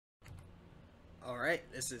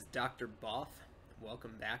Alright, this is Dr. Boff.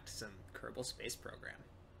 Welcome back to some Kerbal Space Program.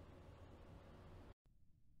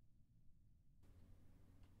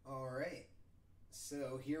 Alright,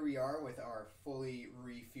 so here we are with our fully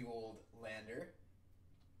refueled lander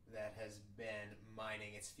that has been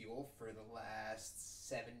mining its fuel for the last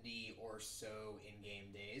 70 or so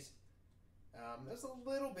in-game days. It was a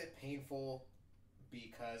little bit painful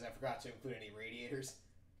because I forgot to include any radiators.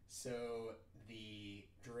 So the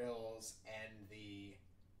drills and the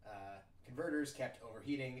converters kept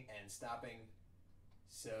overheating and stopping.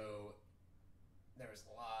 So there was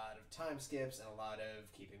a lot of time skips and a lot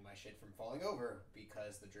of keeping my shit from falling over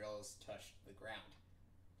because the drills touched the ground.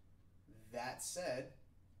 That said,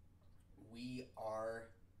 we are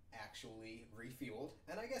actually refueled,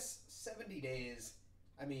 and I guess 70 days,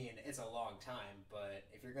 I mean, it's a long time, but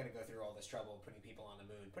if you're going to go through all this trouble putting people on the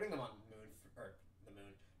moon, putting them on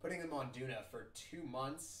putting them on Duna for 2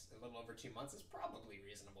 months, a little over 2 months, is probably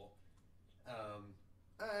reasonable.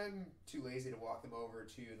 I'm too lazy to walk them over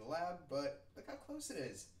to the lab, but look how close it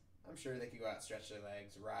is. I'm sure they could go out, stretch their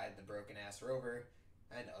legs, ride the broken ass rover,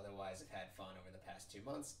 and otherwise have had fun over the past 2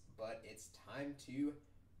 months, but it's time to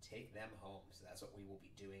take them home. So that's what we will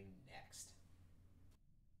be doing next.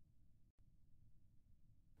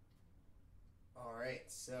 Alright,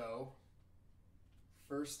 so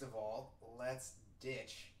first of all, let's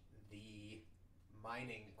ditch the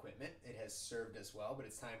mining equipment. It has served us well, but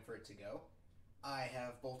it's time for it to go. I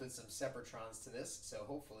have bolted some Separatrons to this, so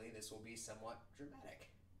hopefully this will be somewhat dramatic.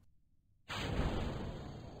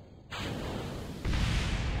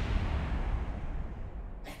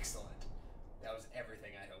 Excellent. That was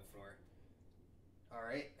everything I hoped for.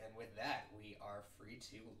 Alright, and with that, we are free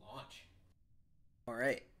to launch.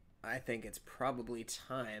 Alright, I think it's probably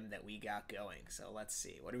time that we got going. So let's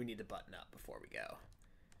see, what do we need to button up before we go?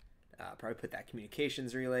 Probably put that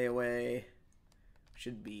communications relay away.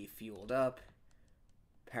 Should be fueled up.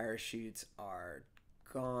 Parachutes are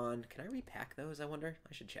gone. Can I repack those, I wonder?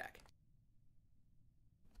 I should check.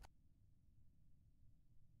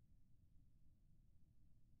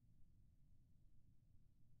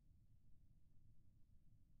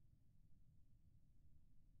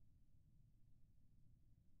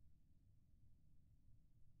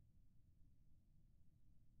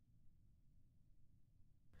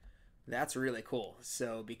 That's really cool.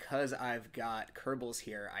 So because I've got Kerbals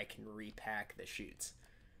here, I can repack the chutes.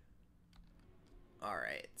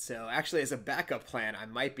 Alright, so actually as a backup plan, I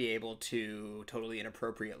might be able to totally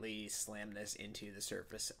inappropriately slam this into the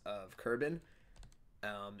surface of Kerbin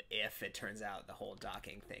if it turns out the whole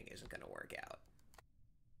docking thing isn't going to work out.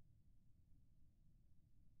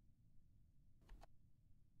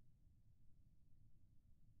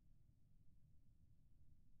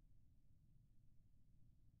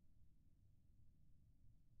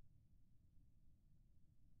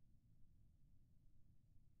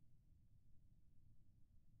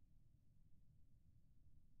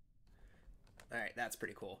 Alright, that's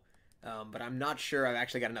pretty cool. But I'm not sure I've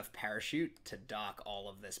actually got enough parachute to dock all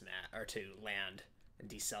of this or to land and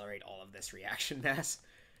decelerate all of this reaction mass.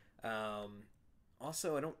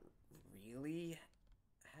 Also, I don't really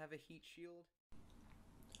have a heat shield.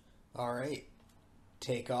 Alright,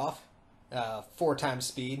 take off. 4 times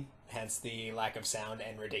speed, hence the lack of sound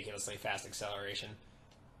and ridiculously fast acceleration.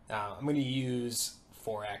 I'm going to use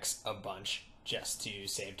 4x a bunch just to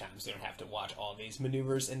save time so you don't have to watch all these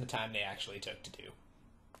maneuvers in the time they actually took to do.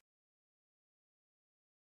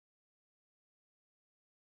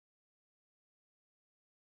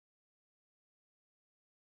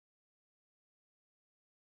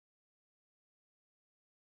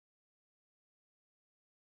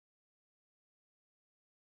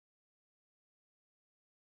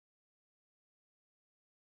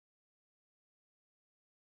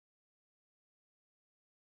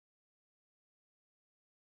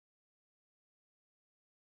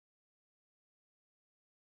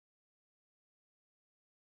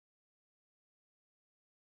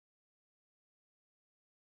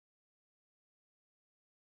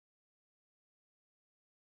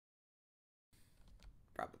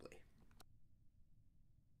 Probably.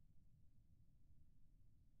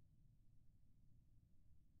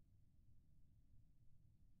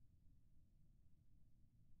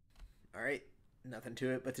 Alright, nothing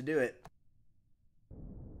to it but to do it.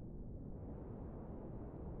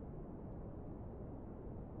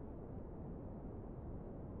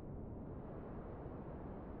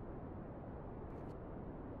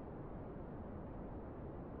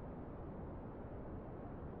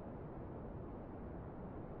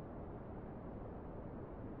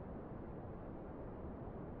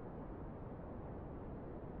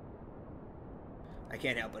 I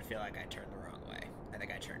can't help but feel like I turned the wrong way. I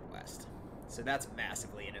think I turned west. So that's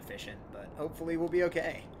massively inefficient, but hopefully we'll be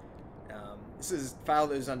okay. This is file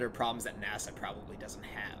those under problems that NASA probably doesn't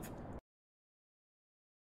have.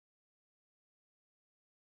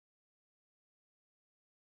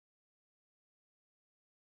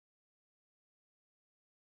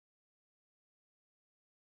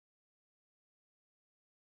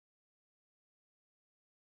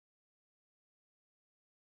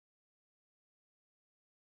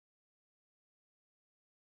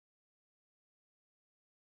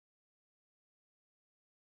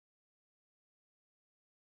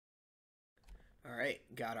 All right,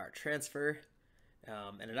 got our transfer.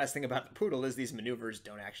 And the nice thing about the Poodle is these maneuvers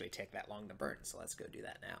don't actually take that long to burn, so let's go do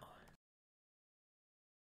that now.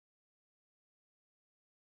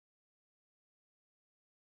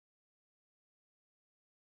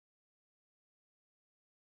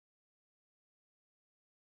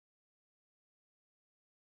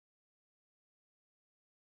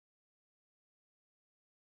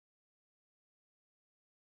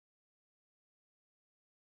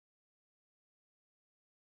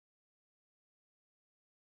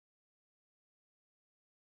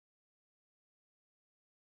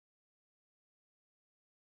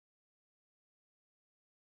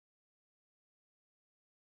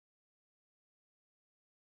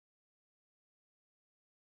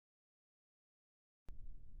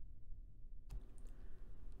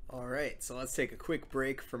 Alright, so let's take a quick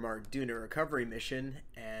break from our Duna recovery mission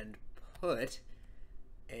and put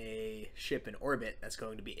a ship in orbit that's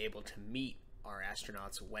going to be able to meet our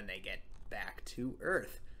astronauts when they get back to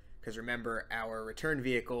Earth. Because remember, our return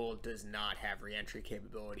vehicle does not have re-entry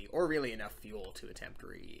capability or really enough fuel to attempt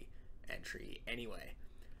re-entry anyway.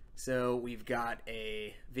 So we've got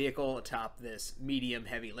a vehicle atop this medium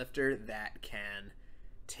heavy lifter that can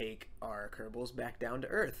take our Kerbals back down to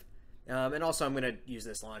Earth. And also I'm going to use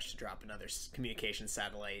this launch to drop another communication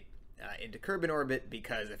satellite into Kerbal orbit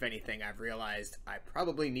because, if anything, I've realized I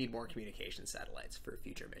probably need more communication satellites for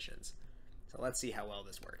future missions. So let's see how well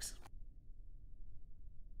this works.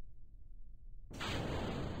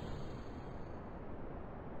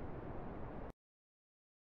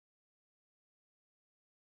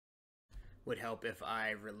 Would help if I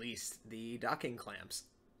released the docking clamps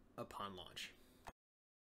upon launch.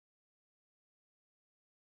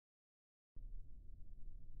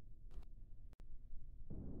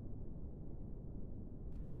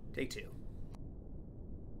 Take two.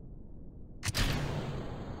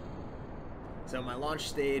 So my launch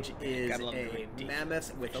stage is a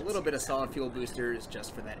Mammoth with a little bit of solid fuel boosters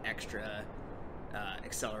just for that extra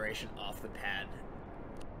acceleration off the pad.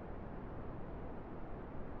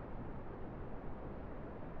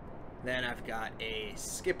 Then I've got a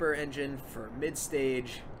skipper engine for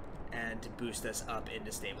mid-stage and to boost us up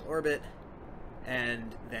into stable orbit.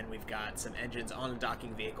 And then we've got some engines on a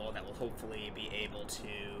docking vehicle that will hopefully be able to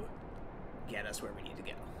get us where we need to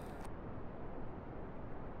go.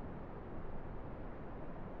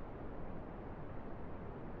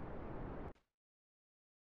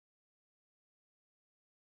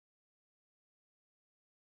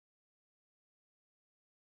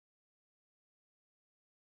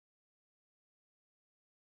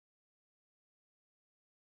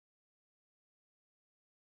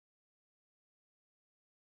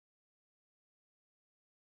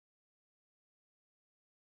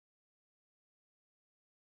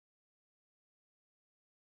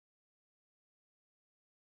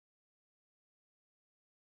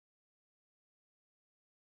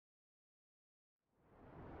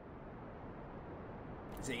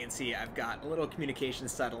 So you can see I've got a little communication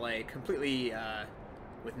satellite completely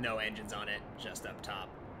with no engines on it, just up top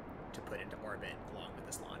to put into orbit along with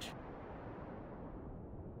this launch.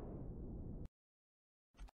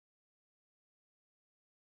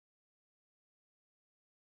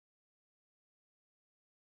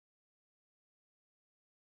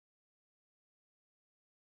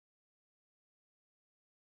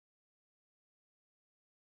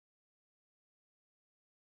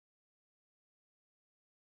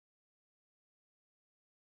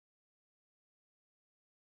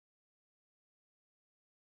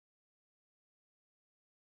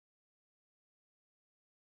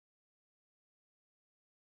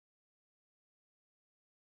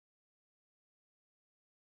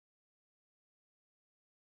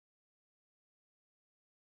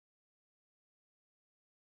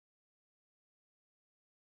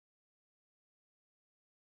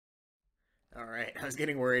 Alright, I was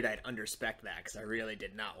getting worried I'd underspec that because I really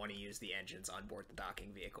did not want to use the engines on board the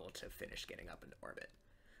docking vehicle to finish getting up into orbit.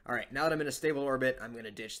 Alright, now that I'm in a stable orbit, I'm going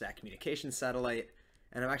to ditch that communication satellite,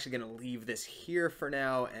 And I'm actually going to leave this here for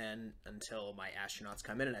now and until my astronauts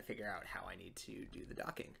come in and I figure out how I need to do the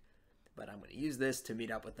docking. But I'm going to use this to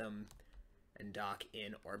meet up with them and dock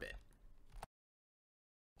in orbit.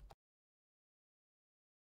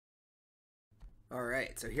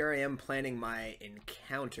 Alright, so here I am planning my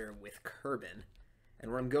encounter with Kerbin.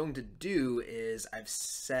 And what I'm going to do is I've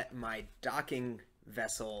set my docking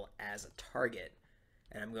vessel as a target.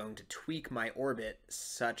 And I'm going to tweak my orbit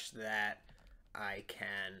such that I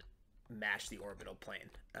can match the orbital plane.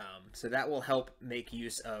 So that will help make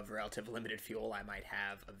use of relative limited fuel I might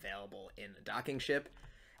have available in a docking ship.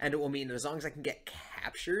 And it will mean that as long as I can get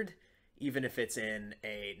captured, even if it's in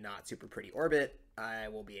a not super pretty orbit, I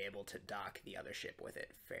will be able to dock the other ship with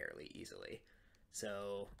it fairly easily.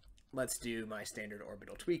 So let's do my standard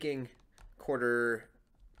orbital tweaking, quarter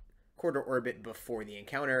orbit before the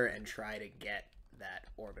encounter, and try to get that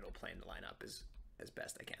orbital plane to line up as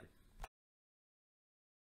best I can.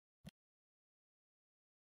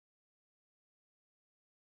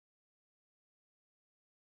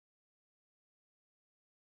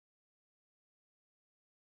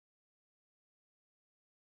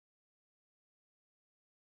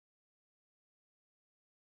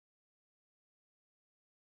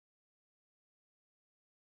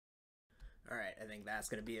 Alright, I think that's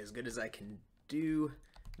going to be as good as I can do,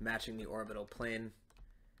 matching the orbital plane.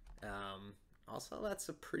 Also, that's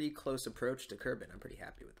a pretty close approach to Kerbin. I'm pretty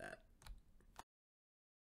happy with that.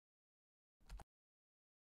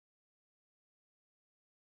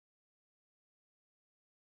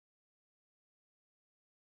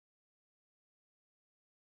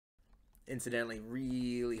 Incidentally,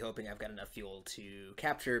 really hoping I've got enough fuel to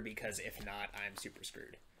capture, because if not, I'm super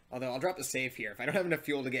screwed. Although I'll drop the save here. If I don't have enough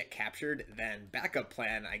fuel to get captured, then backup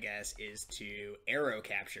plan, I guess, is to aero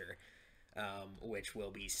capture, which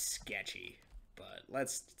will be sketchy. But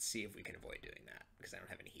let's see if we can avoid doing that, because I don't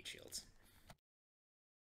have any heat shields.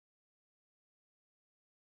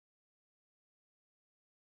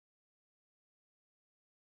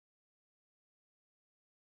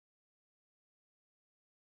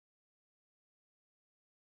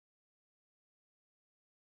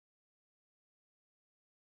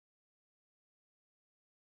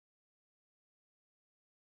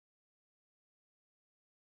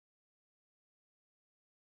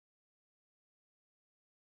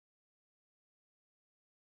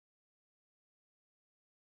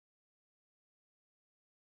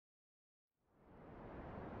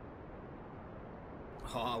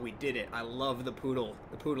 Oh, we did it. I love the Poodle.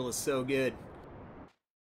 The Poodle is so good.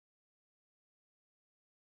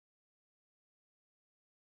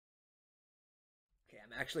 Okay,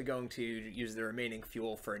 I'm actually going to use the remaining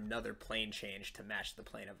fuel for another plane change to match the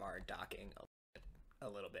plane of our docking a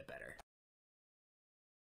little bit better.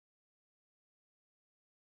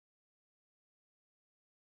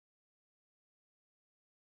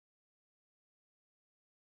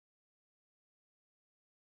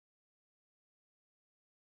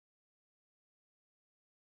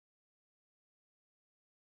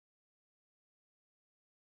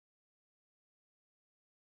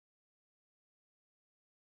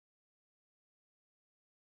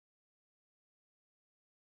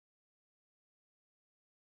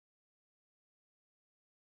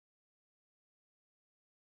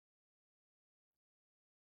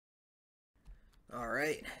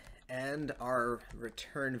 Alright, and our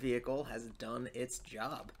return vehicle has done its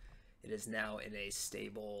job. It is now in a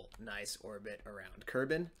stable, nice orbit around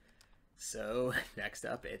Kerbin. So next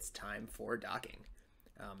up, it's time for docking.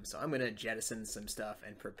 So I'm going to jettison some stuff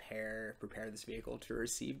and prepare this vehicle to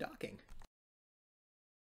receive docking.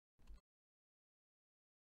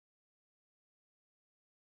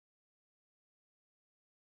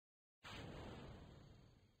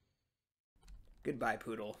 Goodbye,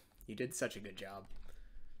 Poodle. You did such a good job.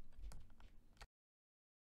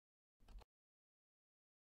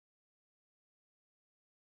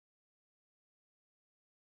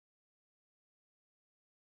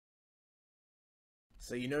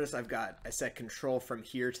 So you notice I set control from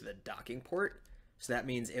here to the docking port. So that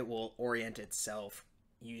means it will orient itself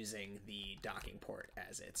using the docking port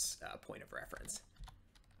as its point of reference.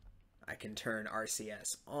 I can turn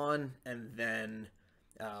RCS on, and then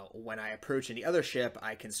when I approach any other ship,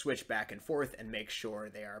 I can switch back and forth and make sure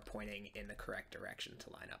they are pointing in the correct direction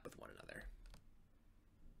to line up with one another.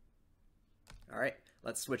 Alright,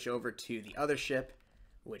 let's switch over to the other ship,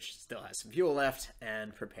 which still has some fuel left,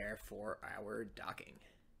 and prepare for our docking.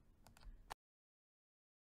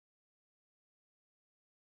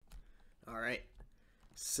 Alright,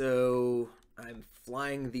 so I'm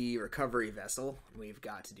flying the recovery vessel. We've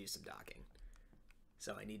got to do some docking.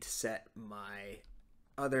 So I need to set my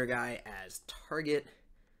other guy as target,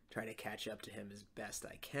 try to catch up to him as best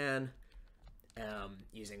I can,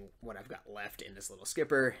 using what I've got left in this little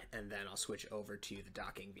skipper, and then I'll switch over to the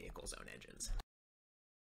docking vehicle's own engines.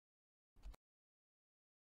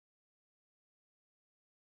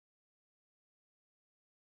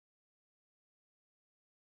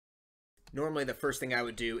 Normally the first thing I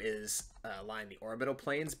would do is line the orbital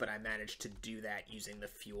planes, but I managed to do that using the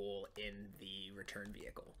fuel in the return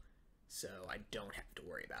vehicle. So I don't have to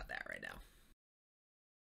worry about that right now.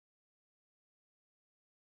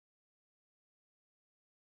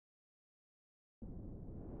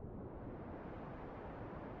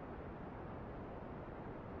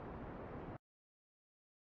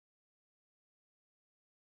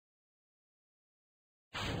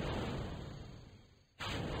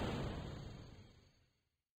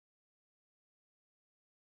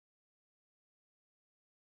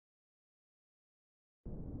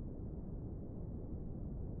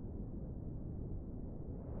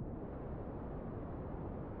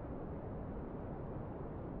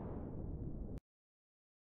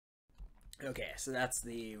 Okay, so that's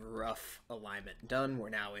the rough alignment done. We're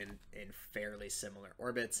now in fairly similar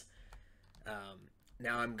orbits.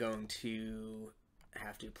 Now I'm going to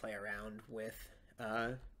have to play around with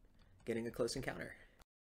getting a close encounter.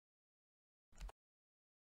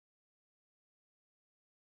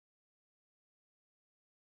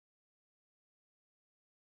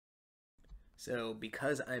 So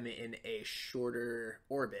because I'm in a shorter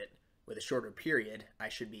orbit with a shorter period, I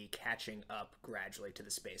should be catching up gradually to the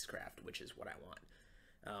spacecraft, which is what I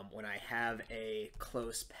want. When I have a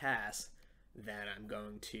close pass, then I'm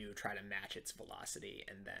going to try to match its velocity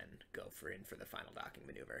and then go for the final docking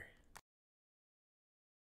maneuver.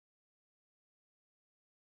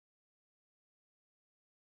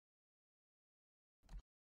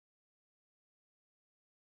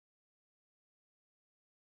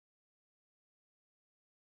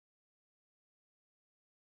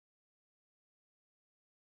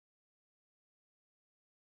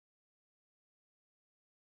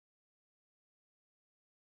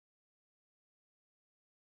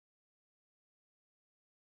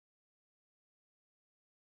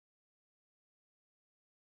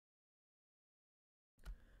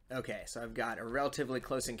 Okay, so I've got a relatively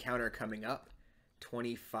close encounter coming up,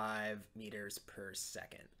 25 meters per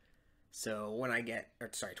second. So when I get,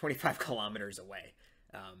 25 kilometers away.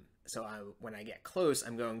 When I get close,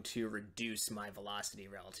 I'm going to reduce my velocity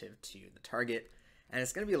relative to the target. And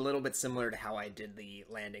it's going to be a little bit similar to how I did the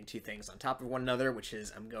landing two things on top of one another, which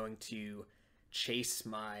is I'm going to chase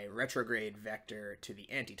my retrograde vector to the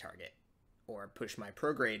anti-target, or push my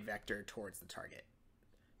prograde vector towards the target.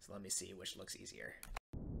 So let me see which looks easier.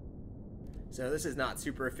 So this is not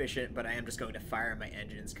super efficient, but I am just going to fire my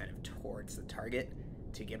engines kind of towards the target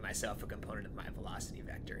to give myself a component of my velocity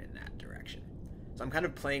vector in that direction. So I'm kind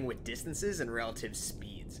of playing with distances and relative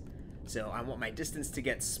speeds. So I want my distance to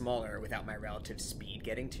get smaller without my relative speed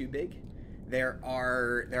getting too big. There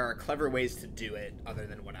are clever ways to do it other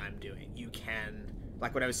than what I'm doing. You can,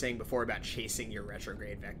 like what I was saying before about chasing your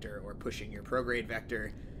retrograde vector or pushing your prograde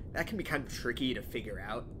vector, that can be kind of tricky to figure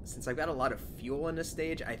out. Since I've got a lot of fuel in this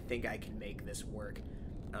stage, I think I can make this work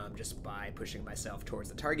just by pushing myself towards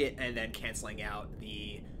the target and then canceling out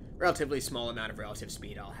the relatively small amount of relative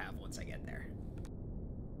speed I'll have once I get there.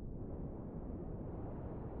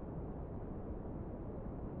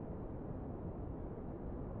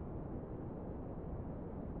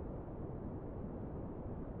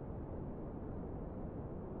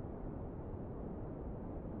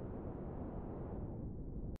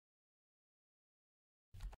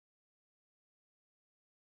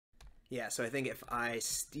 Yeah, so I think if I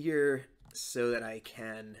steer so that I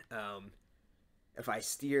can, if I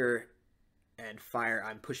steer and fire,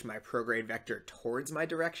 I'm pushing my prograde vector towards my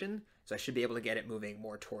direction, so I should be able to get it moving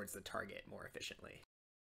more towards the target more efficiently.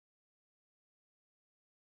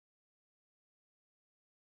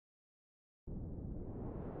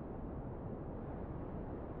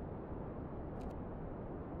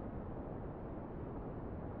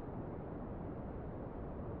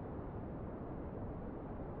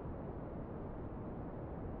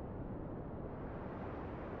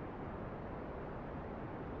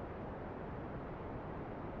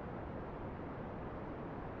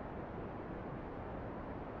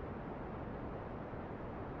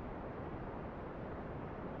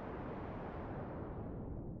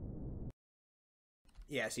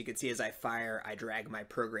 Yeah, so you can see as I fire, I drag my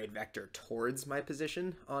prograde vector towards my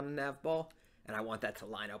position on a nav ball, and I want that to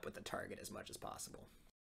line up with the target as much as possible.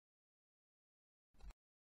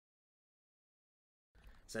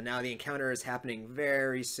 So now the encounter is happening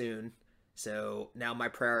very soon. So now my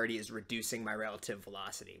priority is reducing my relative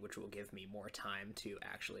velocity, which will give me more time to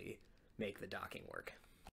actually make the docking work.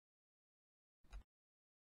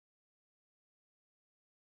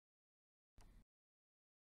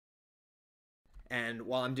 And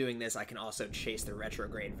while I'm doing this, I can also chase the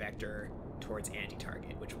retrograde vector towards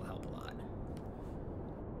anti-target, which will help a lot.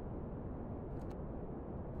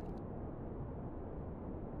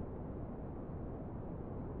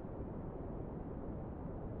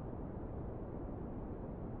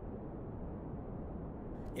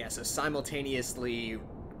 Yeah, so simultaneously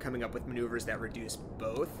coming up with maneuvers that reduce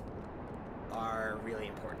both are really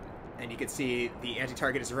important. And you can see the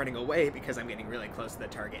anti-target is running away because I'm getting really close to the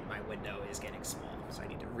target and my window is getting small. So I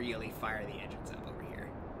need to really fire the engines up over here.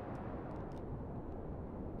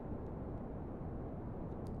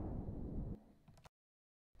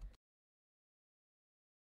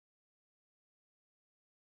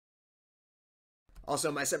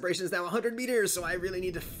 Also, my separation is now 100 meters, so I really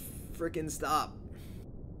need to frickin' stop.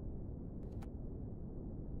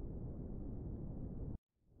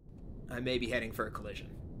 I may be heading for a collision.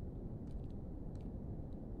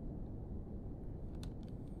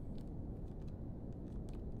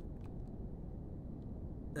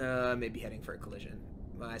 Maybe heading for a collision.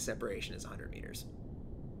 My separation is 100 meters.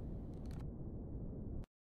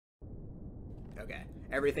 Okay,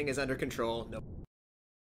 everything is under control. Nope.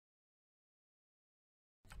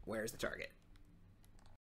 Where's the target?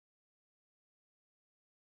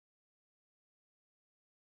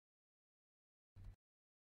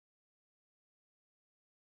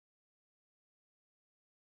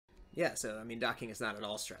 Yeah, so, I mean, docking is not at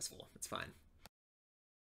all stressful. It's fine.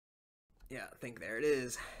 Yeah, I think there it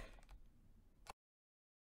is.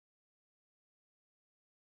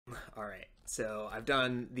 All right, so I've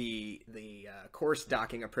done the coarse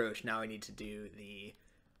docking approach. Now I need to do the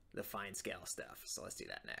fine scale stuff. So let's do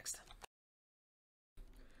that next.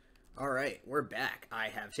 All right, we're back. I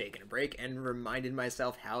have taken a break and reminded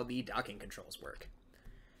myself how the docking controls work.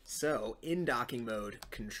 So in docking mode,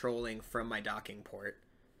 controlling from my docking port,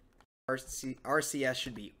 RCS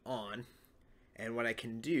should be on. And what I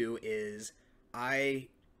can do is I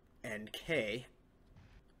and K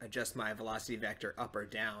adjust my velocity vector up or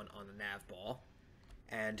down on the nav ball,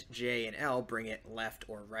 and J and L bring it left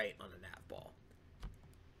or right on the nav ball.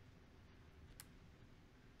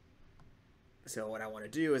 So what I want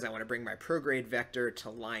to do is I want to bring my prograde vector to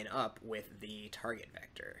line up with the target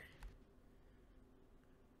vector.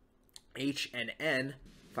 H and N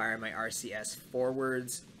fire my RCS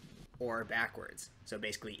forwards or backwards. So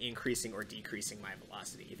basically increasing or decreasing my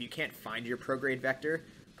velocity. If you can't find your prograde vector,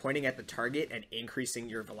 pointing at the target and increasing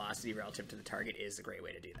your velocity relative to the target is a great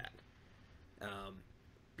way to do that.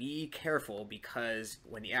 Be careful, because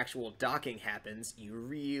when the actual docking happens, you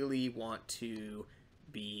really want to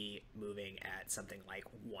be moving at something like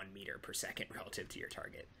 1 meter per second relative to your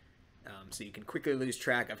target. So you can quickly lose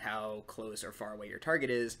track of how close or far away your target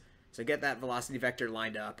is. So get that velocity vector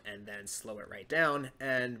lined up and then slow it right down,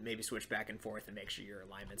 and maybe switch back and forth and make sure your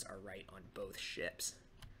alignments are right on both ships.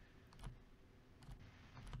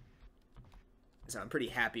 So I'm pretty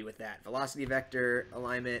happy with that velocity vector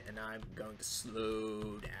alignment, and I'm going to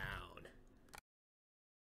slow down.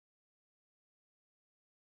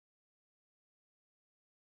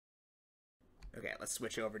 Okay, let's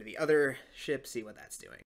switch over to the other ship, see what that's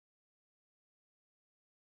doing.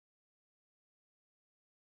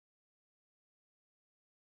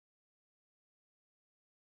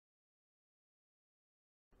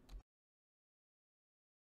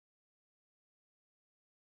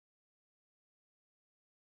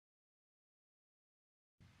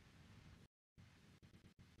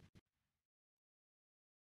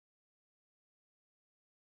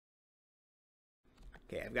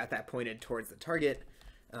 Okay, I've got that pointed towards the target.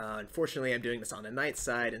 Unfortunately, I'm doing this on the night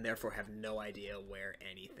side and therefore have no idea where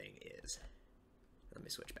anything is. Let me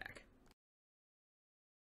switch back.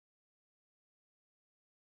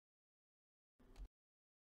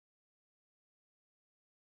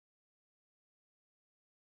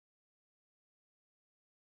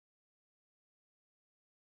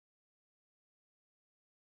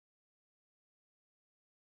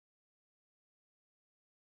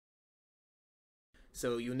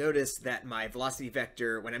 So you'll notice that my velocity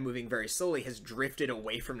vector, when I'm moving very slowly, has drifted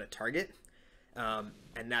away from the target. And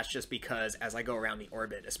that's just because as I go around the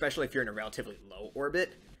orbit, especially if you're in a relatively low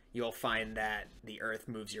orbit, you'll find that the Earth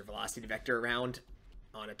moves your velocity vector around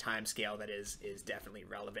on a time scale that is definitely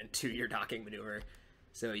relevant to your docking maneuver.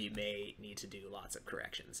 So you may need to do lots of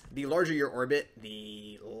corrections. The larger your orbit,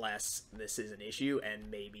 the less this is an issue, and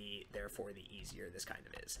maybe therefore the easier this kind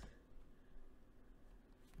of is.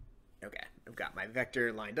 Okay, I've got my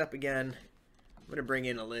vector lined up again. I'm going to bring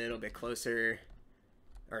in a little bit closer,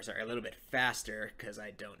 or sorry, a little bit faster, because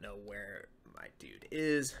I don't know where my dude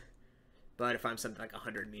is. But if I'm something like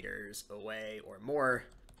 100 meters away or more,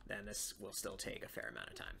 then this will still take a fair amount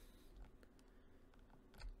of time.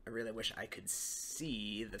 I really wish I could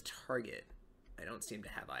see the target. I don't seem to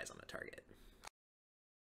have eyes on the target.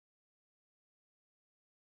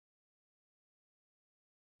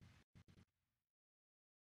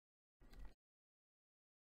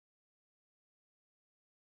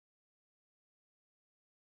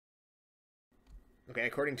 Okay,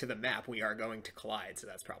 according to the map, we are going to collide, so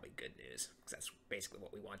that's probably good news, because that's basically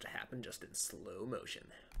what we want to happen, just in slow motion.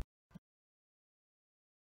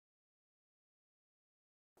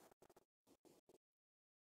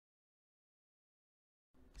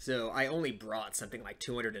 So I only brought something like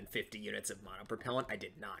 250 units of monopropellant. I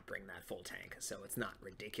did not bring that full tank, so it's not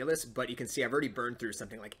ridiculous, but you can see I've already burned through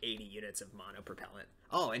something like 80 units of monopropellant.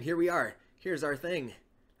 Oh, and here we are. Here's our thing.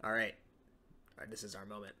 All right, this is our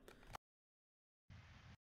moment.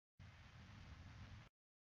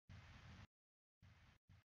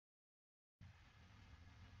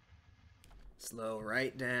 Slow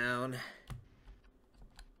right down.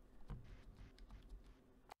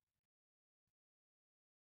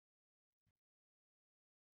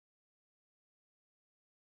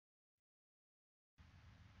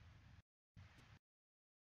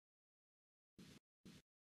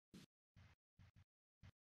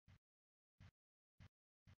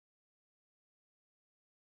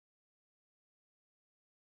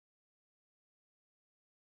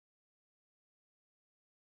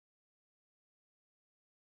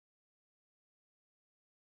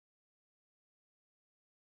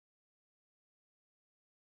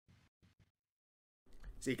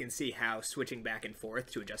 So you can see how switching back and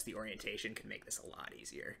forth to adjust the orientation can make this a lot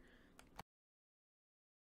easier.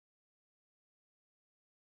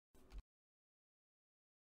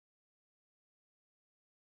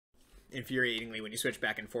 Infuriatingly, when you switch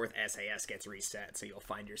back and forth, SAS gets reset, so you'll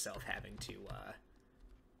find yourself having to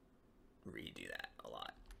redo that a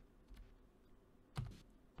lot.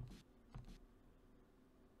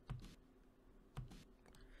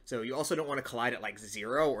 So you also don't want to collide at like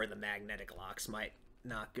 0, or the magnetic locks might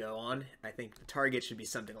not go on. I think the target should be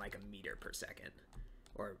something like 1 meter per second.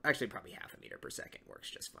 Or actually probably half a meter per second works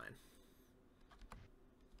just fine.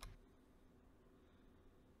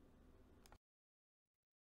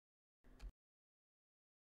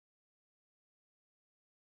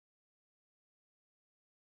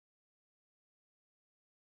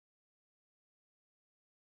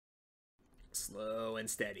 Slow and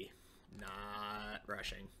steady. Not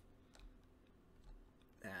rushing.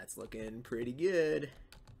 That's looking pretty good.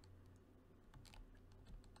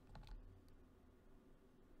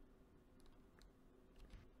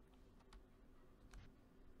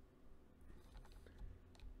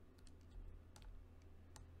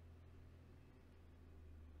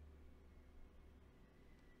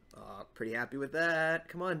 Pretty happy with that.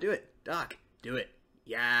 Come on, do it. Dock, do it.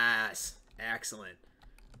 Yes. Excellent.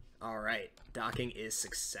 All right. Docking is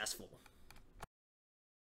successful.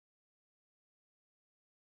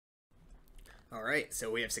 All right,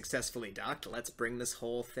 so we have successfully docked. Let's bring this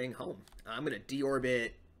whole thing home. I'm going to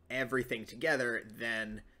deorbit everything together,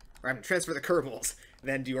 then... Or I'm going to transfer the Kerbals,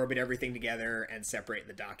 then deorbit everything together and separate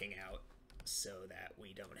the docking out so that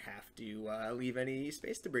we don't have to leave any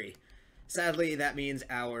space debris. Sadly, that means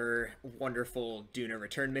our wonderful Duna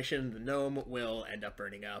return mission, the Gnome, will end up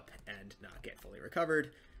burning up and not get fully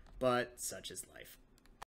recovered, but such is life.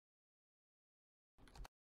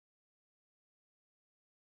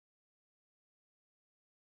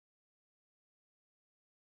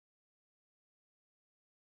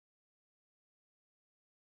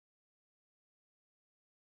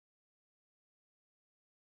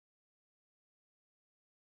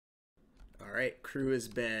 All right, crew has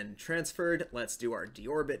been transferred. Let's do our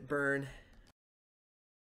deorbit burn.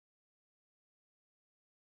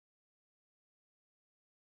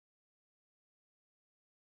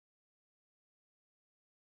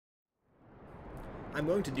 I'm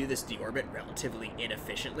going to do this deorbit relatively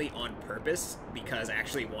inefficiently on purpose because I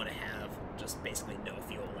actually want to have just basically no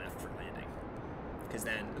fuel left for landing. Because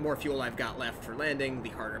then the more fuel I've got left for landing, the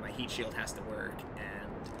harder my heat shield has to work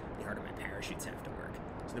and the harder my parachutes have to work.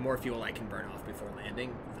 So the more fuel I can burn off before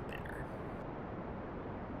landing, the better.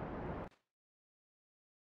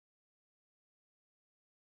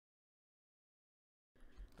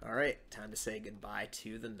 Alright, time to say goodbye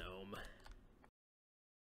to the Gnome.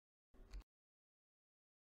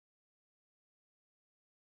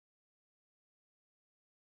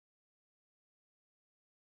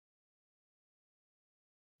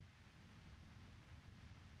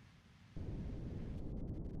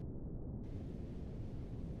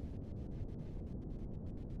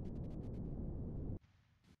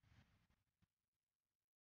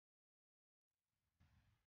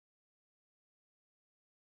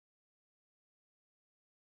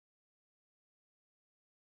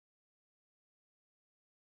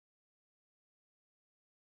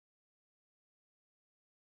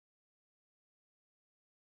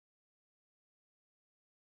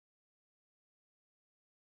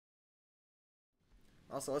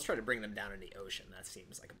 Also, let's try to bring them down in the ocean. That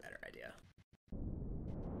seems like a better idea.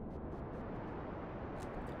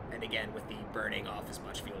 And again, with the burning off as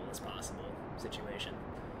much fuel as possible situation.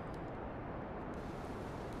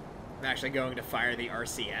 I'm actually going to fire the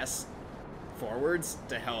RCS forwards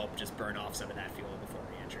to help just burn off some of that fuel before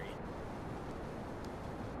re-entry.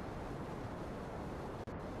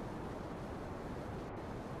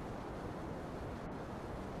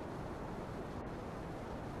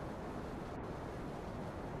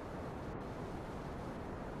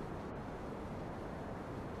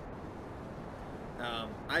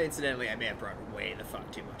 I may have brought way the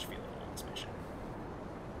fuck too much fuel on this mission.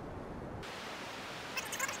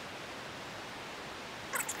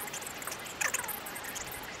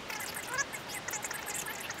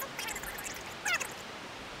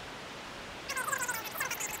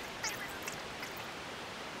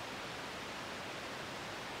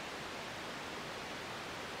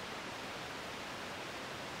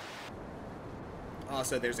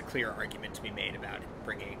 Also, there's a clear argument to be made about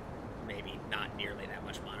bringing maybe not nearly that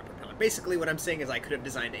much monopropellant. Basically, what I'm saying is I could have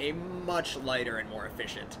designed a much lighter and more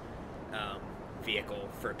efficient vehicle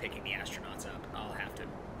for picking the astronauts up. I'll have to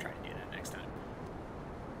try to do that next time.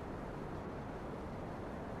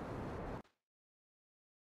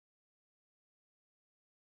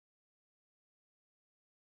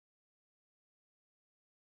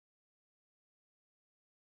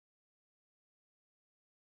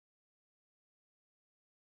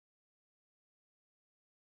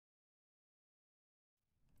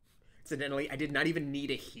 Incidentally, I did not even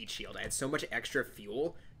need a heat shield. I had so much extra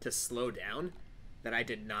fuel to slow down that I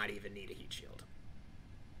did not even need a heat shield.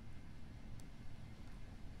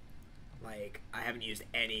 Like, I haven't used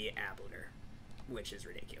any ablator, which is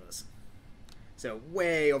ridiculous. So,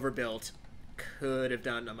 way overbuilt. Could have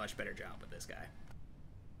done a much better job with this guy.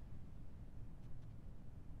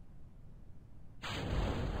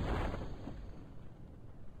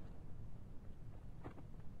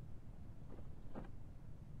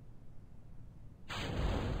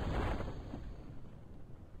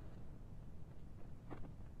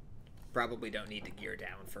 Probably don't need to gear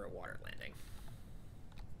down for a water landing.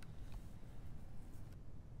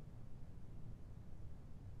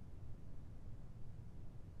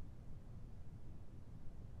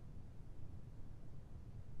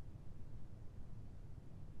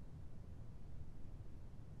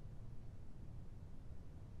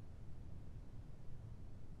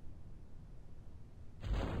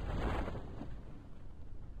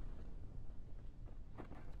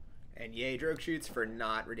 And yay, drogue chutes for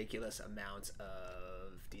not ridiculous amounts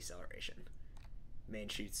of deceleration. Main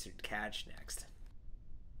chutes should catch next.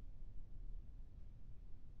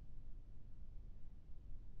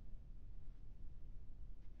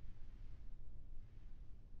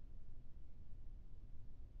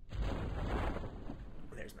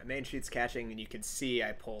 There's my main chutes catching, and you can see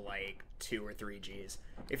I pull like 2 or 3 Gs.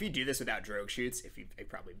 If you do this without drogue chutes, if you've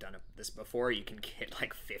probably done this before, you can get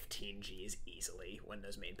like 15 Gs easily when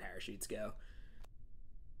those main parachutes go.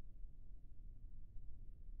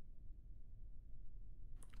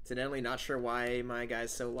 Incidentally, not sure why my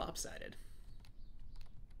guy's so lopsided.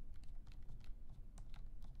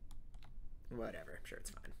 Whatever, I'm sure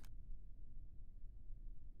it's fine.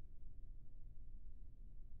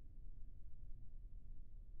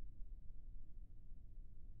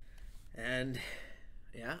 And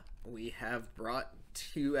yeah, we have brought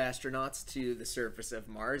 2 astronauts to the surface of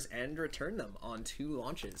Mars and returned them on 2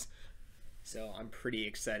 launches. So I'm pretty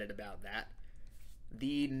excited about that.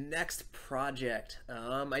 The next project,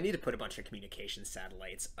 I need to put a bunch of communication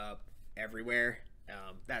satellites up everywhere.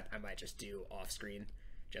 That I might just do off screen,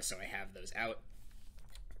 just so I have those out.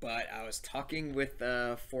 But I was talking with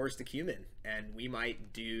Forrest Acumen, and we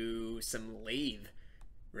might do some lathe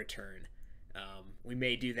return. We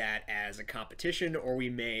may do that as a competition, or we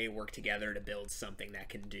may work together to build something that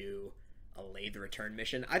can do a lathe return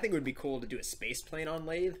mission. I think it would be cool to do a space plane on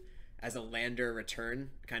lathe as a lander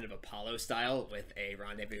return, kind of Apollo style, with a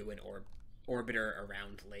rendezvous and orbiter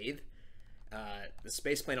around lathe. The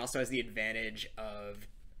space plane also has the advantage of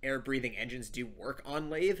air-breathing engines do work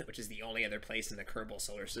on lathe, which is the only other place in the Kerbal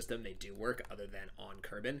solar system they do work other than on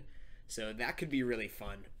Kerbin. So that could be really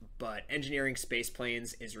fun, but engineering space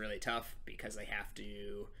planes is really tough because they have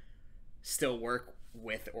to still work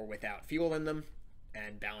with or without fuel in them,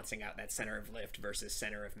 and balancing out that center of lift versus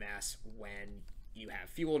center of mass when you have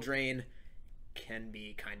fuel drain can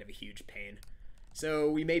be kind of a huge pain.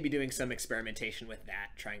 So we may be doing some experimentation with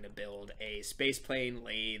that, trying to build a space plane,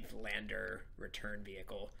 lathe, lander, return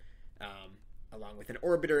vehicle, along with an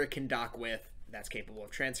orbiter it can dock with that's capable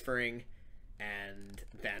of transferring. And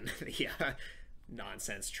then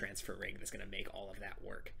nonsense transfer rig that's going to make all of that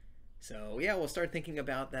work. So yeah, we'll start thinking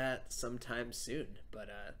about that sometime soon. But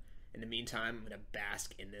in the meantime, I'm going to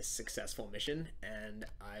bask in this successful mission, and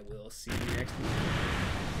I will see you next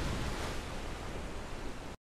week.